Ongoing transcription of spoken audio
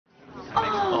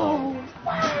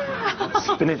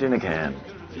spinach in a can.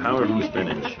 Powerful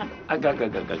spinach.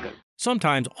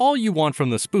 Sometimes all you want from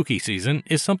the spooky season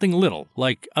is something little,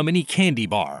 like a mini candy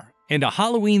bar. And a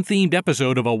Halloween-themed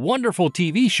episode of a wonderful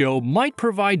TV show might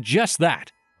provide just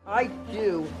that. I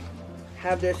do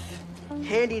have this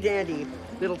handy-dandy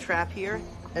little trap here,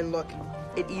 and look,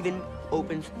 it even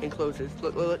opens and closes.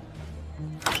 Look, look,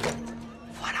 look.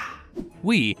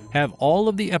 We have all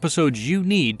of the episodes you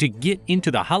need to get into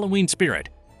the Halloween spirit.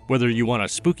 Whether you want a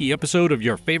spooky episode of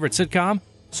your favorite sitcom,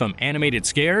 some animated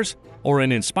scares, or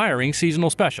an inspiring seasonal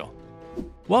special.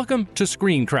 Welcome to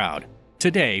Screen Crowd.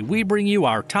 Today, we bring you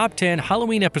our top 10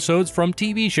 Halloween episodes from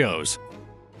TV shows.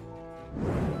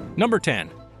 Number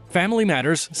 10. Family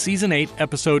Matters, Season 8,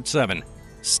 Episode 7,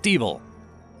 Stevel.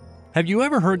 Have you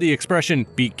ever heard the expression,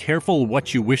 "be careful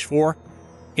what you wish for"?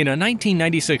 In a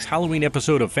 1996 Halloween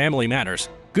episode of Family Matters,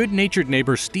 good-natured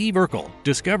neighbor Steve Urkel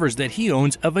discovers that he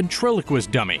owns a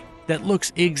ventriloquist dummy that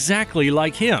looks exactly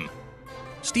like him.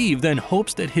 Steve then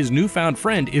hopes that his newfound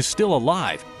friend is still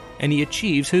alive, and he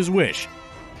achieves his wish.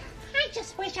 I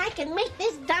just wish I could make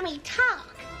this dummy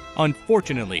talk.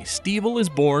 Unfortunately, Stevel is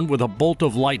born with a bolt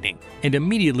of lightning and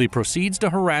immediately proceeds to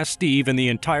harass Steve and the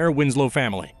entire Winslow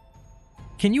family.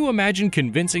 Can you imagine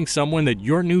convincing someone that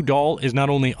your new doll is not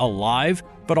only alive,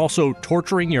 but also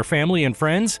torturing your family and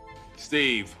friends?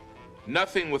 Steve,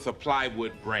 nothing with a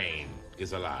plywood brain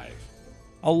is alive.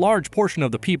 A large portion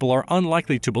of the people are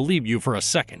unlikely to believe you for a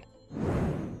second.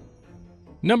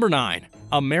 Number 9.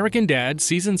 American Dad,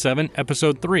 Season 7,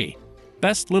 Episode 3,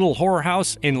 Best Little Horror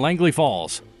House in Langley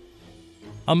Falls.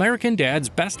 American Dad's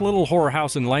Best Little Horror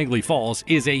House in Langley Falls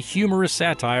is a humorous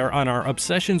satire on our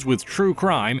obsessions with true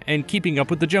crime and keeping up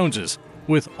with the Joneses,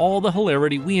 with all the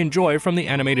hilarity we enjoy from the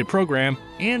animated program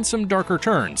and some darker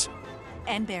turns.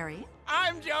 And Barry?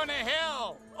 I'm Jonah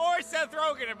Hill, or Seth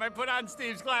Rogen if I put on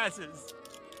Steve's glasses.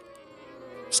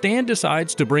 Stan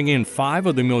decides to bring in 5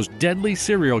 of the most deadly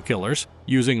serial killers,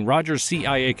 using Roger's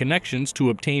CIA connections to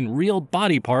obtain real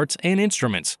body parts and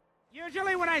instruments.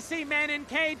 Usually when I see men in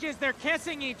cages, they're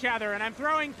kissing each other, and I'm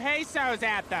throwing pesos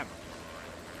at them.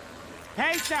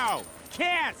 Peso!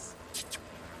 Kiss!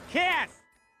 Kiss!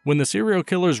 When the serial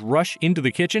killers rush into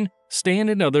the kitchen, Stan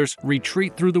and others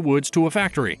retreat through the woods to a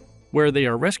factory, where they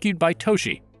are rescued by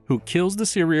Toshi, who kills the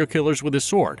serial killers with his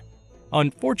sword.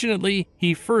 Unfortunately,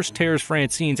 he first tears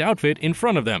Francine's outfit in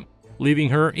front of them, leaving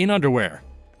her in underwear.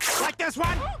 Like this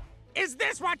one? Is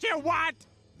this what you want?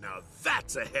 Now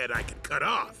that's a head I could cut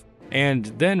off. And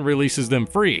then releases them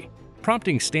free,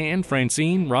 prompting Stan,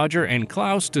 Francine, Roger, and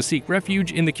Klaus to seek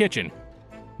refuge in the kitchen.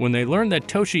 When they learn that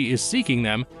Toshi is seeking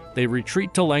them, they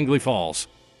retreat to Langley Falls.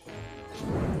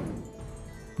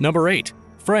 Number 8.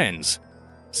 Friends.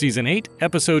 Season 8,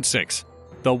 Episode 6,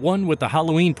 The One with the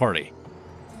Halloween Party.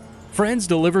 Friends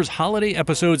delivers holiday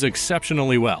episodes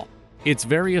exceptionally well. Its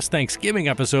various Thanksgiving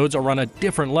episodes are on a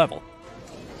different level.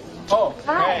 Oh,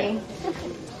 Hi.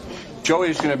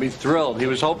 Joey's going to be thrilled. He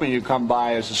was hoping you'd come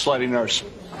by as a slutty nurse.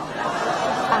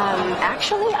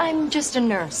 Actually, I'm just a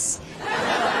nurse.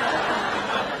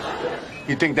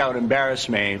 You'd think that would embarrass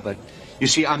me, but you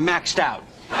see, I'm maxed out.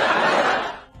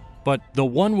 But The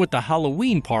One with the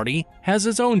Halloween Party has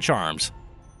its own charms.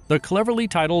 The cleverly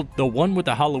titled The One with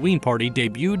the Halloween Party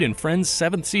debuted in Friends'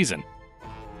 7th season.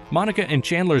 Monica and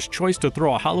Chandler's choice to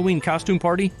throw a Halloween costume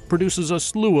party produces a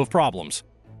slew of problems.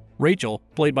 Rachel,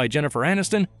 played by Jennifer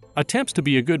Aniston, attempts to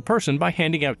be a good person by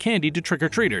handing out candy to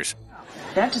trick-or-treaters.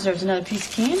 That deserves another piece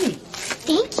of candy.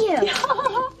 Thank you.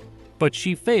 But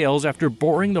she fails after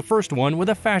boring the first one with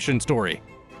a fashion story.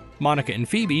 Monica and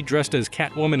Phoebe, dressed as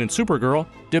Catwoman and Supergirl,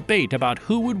 debate about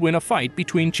who would win a fight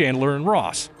between Chandler and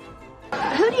Ross.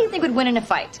 Who do you think would win in a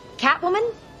fight?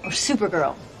 Catwoman or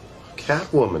Supergirl?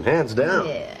 Catwoman, hands down.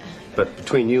 Yeah. But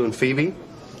between you and Phoebe,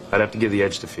 I'd have to give the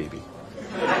edge to Phoebe.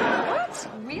 What?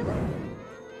 Really?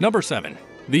 Number 7.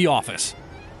 The Office.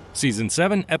 Season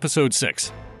 7, Episode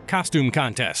 6, Costume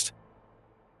Contest.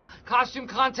 Costume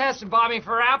contest and bobbing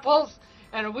for apples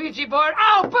and a Ouija board.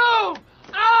 Oh, boom!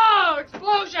 Oh,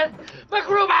 explosion!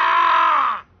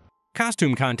 MacGruber!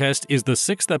 Costume Contest is the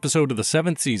 6th episode of the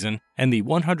 7th season and the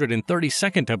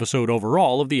 132nd episode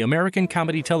overall of the American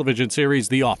comedy television series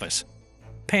The Office.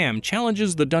 Pam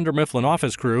challenges the Dunder Mifflin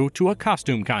office crew to a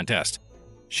costume contest.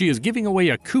 She is giving away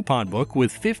a coupon book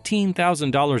with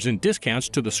 $15,000 in discounts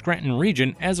to the Scranton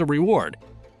region as a reward.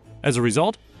 As a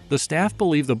result, the staff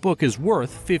believe the book is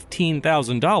worth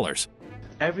 $15,000.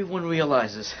 Everyone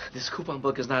realizes this coupon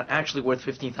book is not actually worth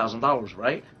 $15,000,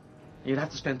 right? You'd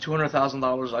have to spend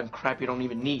 $200,000 on crap you don't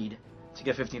even need to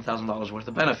get $15,000 worth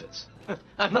of benefits.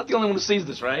 I'm not the only one who sees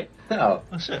this, right? No,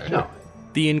 sure, no.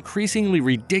 The increasingly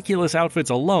ridiculous outfits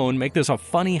alone make this a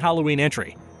funny Halloween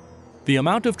entry. The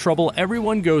amount of trouble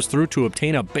everyone goes through to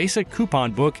obtain a basic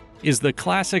coupon book is the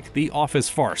classic The Office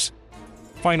farce.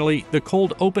 Finally, the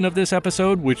cold open of this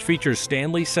episode, which features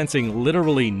Stanley sensing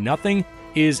literally nothing,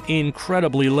 is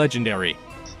incredibly legendary.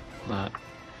 Not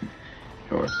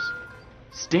yours.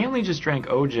 Stanley just drank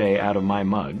OJ out of my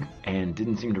mug and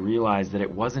didn't seem to realize that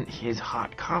it wasn't his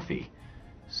hot coffee.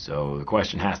 So the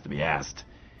question has to be asked,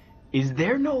 is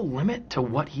there no limit to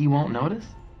what he won't notice?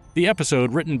 The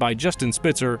episode, written by Justin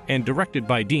Spitzer and directed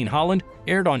by Dean Holland,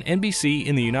 aired on NBC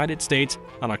in the United States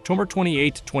on October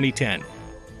 28, 2010.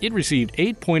 It received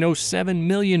 8.07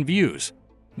 million views.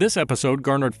 This episode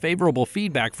garnered favorable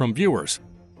feedback from viewers.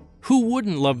 Who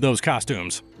wouldn't love those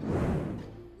costumes?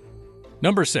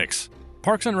 Number 6.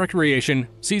 Parks and Recreation,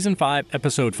 Season 5,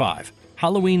 Episode 5,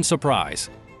 Halloween Surprise.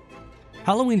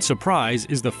 Halloween Surprise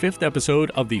is the 5th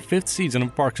episode of the 5th season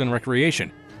of Parks and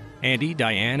Recreation. Andy,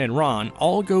 Diane, and Ron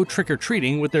all go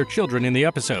trick-or-treating with their children in the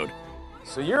episode.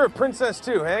 So you're a princess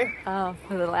too, hey? Oh,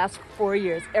 for the last 4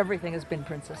 years, everything has been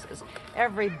princesses.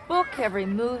 Every book, every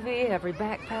movie, every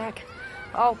backpack,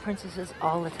 all princesses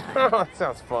all the time. Oh, that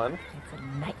sounds fun. It's a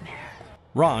nightmare.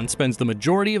 Ron spends the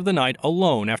majority of the night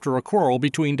alone after a quarrel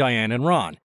between Diane and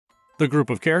Ron. The group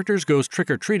of characters goes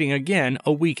trick-or-treating again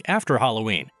a week after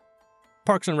Halloween.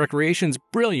 Parks and Recreation's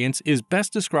brilliance is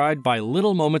best described by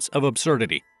little moments of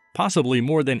absurdity, possibly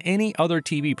more than any other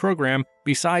TV program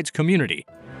besides Community.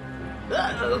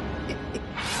 Uh-oh.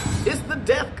 It's the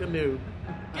death canoe.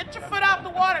 Get your foot out the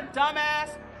water,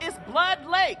 dumbass. It's Blood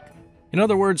Lake. In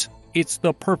other words, it's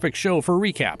the perfect show for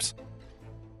recaps.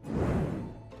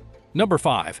 Number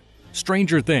 5.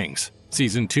 Stranger Things,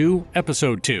 Season 2,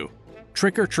 Episode 2,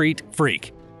 Trick or Treat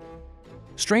Freak.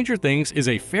 Stranger Things is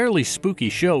a fairly spooky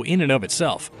show in and of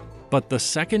itself, but the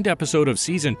second episode of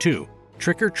Season 2,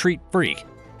 Trick or Treat Freak,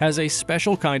 has a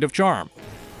special kind of charm.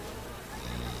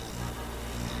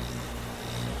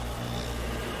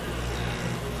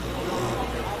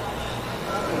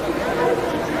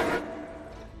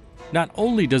 Not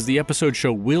only does the episode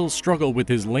show Will struggle with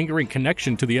his lingering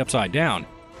connection to the Upside Down,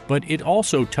 but it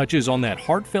also touches on that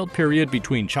heartfelt period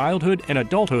between childhood and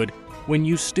adulthood when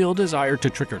you still desire to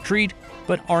trick-or-treat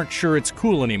but aren't sure it's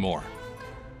cool anymore.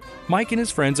 Mike and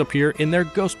his friends appear in their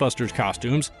Ghostbusters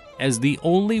costumes as the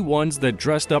only ones that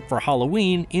dressed up for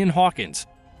Halloween in Hawkins.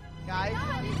 Guys!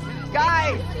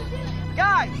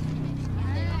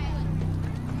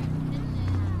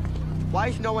 Why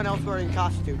is no one else wearing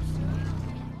costumes?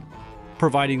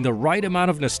 Providing the right amount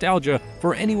of nostalgia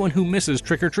for anyone who misses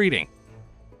trick-or-treating.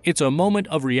 It's a moment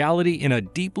of reality in a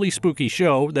deeply spooky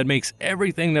show that makes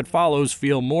everything that follows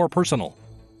feel more personal.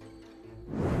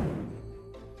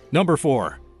 Number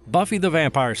 4. Buffy the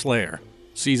Vampire Slayer,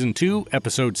 Season 2,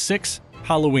 Episode 6,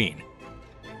 Halloween.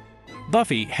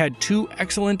 Buffy had 2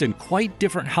 excellent and quite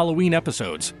different Halloween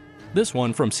episodes. This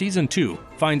one from Season 2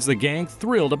 finds the gang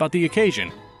thrilled about the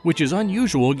occasion, which is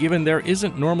unusual given there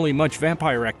isn't normally much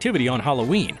vampire activity on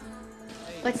Halloween.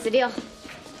 What's the deal?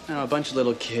 A bunch of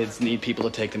little kids need people to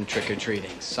take them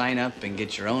trick-or-treating. Sign up and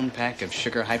get your own pack of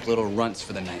sugar-hype little runts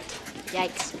for the night.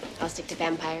 Yikes. I'll stick to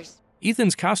vampires.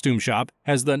 Ethan's costume shop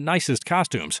has the nicest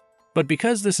costumes, but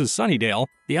because this is Sunnydale,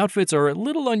 the outfits are a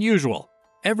little unusual.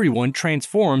 Everyone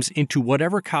transforms into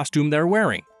whatever costume they're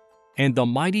wearing. And the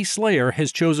mighty Slayer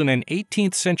has chosen an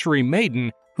 18th century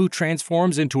maiden who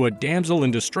transforms into a damsel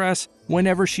in distress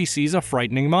whenever she sees a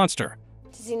frightening monster.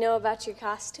 Does he know about your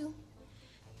costume?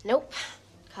 Nope.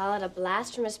 Call it a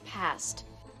blast from his past.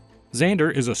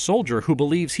 Xander is a soldier who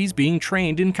believes he's being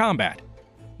trained in combat.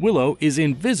 Willow is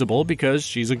invisible because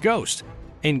she's a ghost.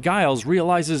 And Giles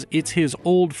realizes it's his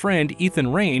old friend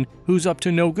Ethan Rayne who's up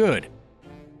to no good.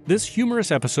 This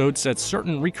humorous episode sets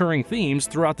certain recurring themes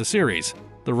throughout the series.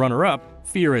 The runner-up,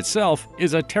 Fear itself,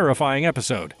 is a terrifying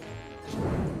episode.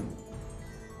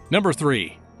 Number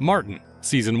 3. Martin,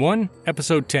 Season 1,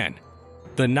 Episode 10,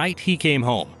 The Night He Came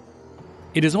Home.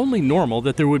 It is only normal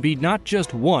that there would be not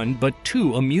just 1, but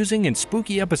 2 amusing and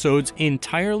spooky episodes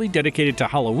entirely dedicated to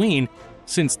Halloween,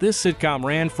 since this sitcom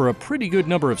ran for a pretty good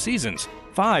number of seasons,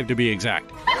 5 to be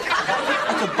exact.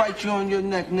 I could bite you on your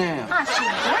neck now. I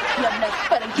should break your neck,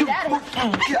 better get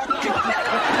out of here.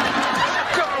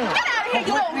 Get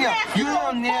out of here, you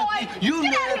little nasty You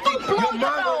nasty. Your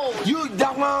mama,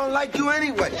 that's why I don't like you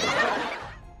anyway.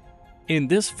 In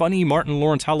this funny Martin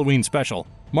Lawrence Halloween special,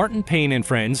 Martin Payne and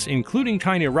friends, including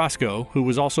Tiny Roscoe, who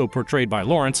was also portrayed by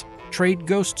Lawrence, trade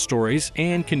ghost stories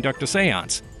and conduct a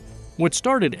seance. What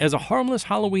started as a harmless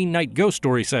Halloween night ghost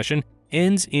story session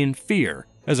ends in fear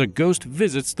as a ghost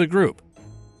visits the group.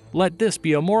 Let this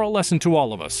be a moral lesson to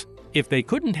all of us. If they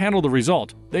couldn't handle the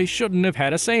result, they shouldn't have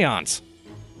had a seance.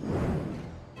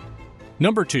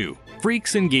 Number 2.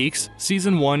 Freaks and Geeks,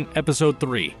 Season 1, Episode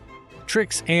 3,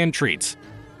 Tricks and Treats.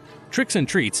 Tricks and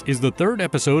Treats is the third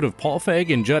episode of Paul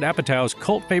Feig and Judd Apatow's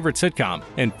cult favorite sitcom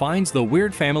and finds the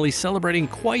Weird family celebrating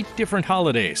quite different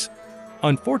holidays.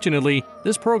 Unfortunately,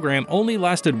 this program only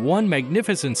lasted one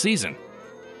magnificent season.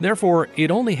 Therefore,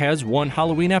 it only has one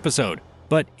Halloween episode,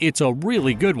 but it's a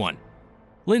really good one.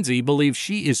 Lindsay believes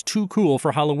she is too cool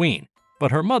for Halloween, but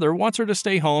her mother wants her to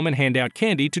stay home and hand out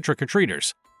candy to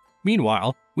trick-or-treaters.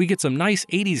 Meanwhile, we get some nice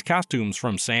 80s costumes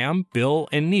from Sam, Bill,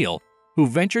 and Neil, who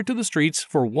venture to the streets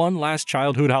for one last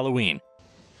childhood Halloween.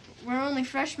 We're only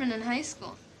freshmen in high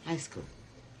school. High school?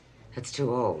 That's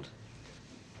too old.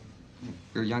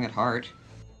 You're young at heart.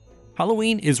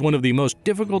 Halloween is one of the most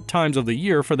difficult times of the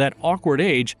year for that awkward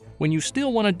age when you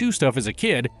still want to do stuff as a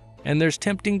kid, and there's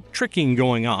tempting tricking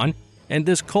going on, and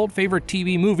this cult favorite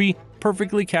TV movie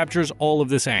perfectly captures all of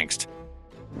this angst.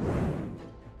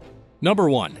 Number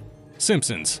 1.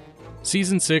 Simpsons,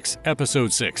 Season 6,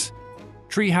 Episode 6,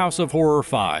 Treehouse of Horror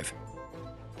 5.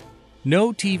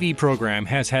 No TV program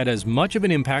has had as much of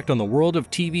an impact on the world of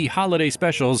TV holiday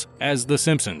specials as The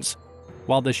Simpsons.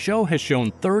 While the show has shown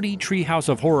 30 Treehouse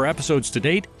of Horror episodes to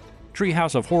date,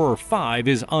 Treehouse of Horror 5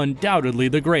 is undoubtedly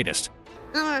the greatest.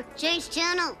 Change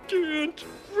channel. Get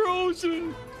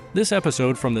frozen. This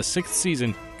episode from the 6th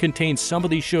season contains some of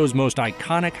the show's most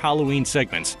iconic Halloween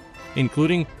segments,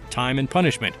 including Time and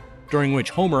Punishment, during which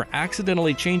Homer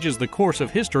accidentally changes the course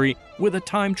of history with a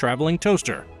time-traveling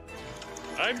toaster.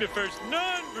 I'm the first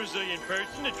non-Brazilian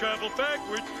person to travel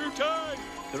backwards through time.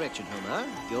 Correction, Homer.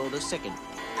 You're the second.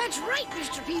 That's right,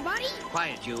 Mr. Peabody.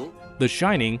 Quiet, you. The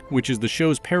Shining, which is the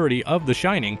show's parody of The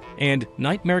Shining, and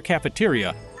Nightmare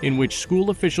Cafeteria, in which school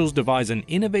officials devise an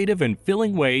innovative and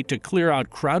filling way to clear out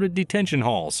crowded detention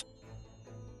halls.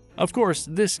 Of course,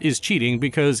 this is cheating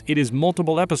because it is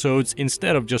multiple episodes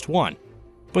instead of just one.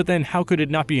 But then how could it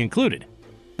not be included?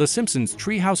 The Simpsons'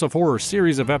 Treehouse of Horror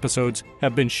series of episodes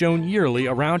have been shown yearly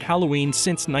around Halloween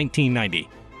since 1990.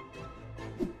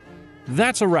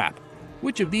 That's a wrap.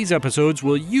 Which of these episodes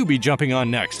will you be jumping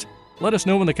on next? Let us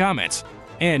know in the comments.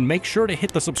 And make sure to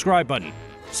hit the subscribe button.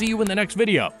 See you in the next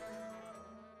video.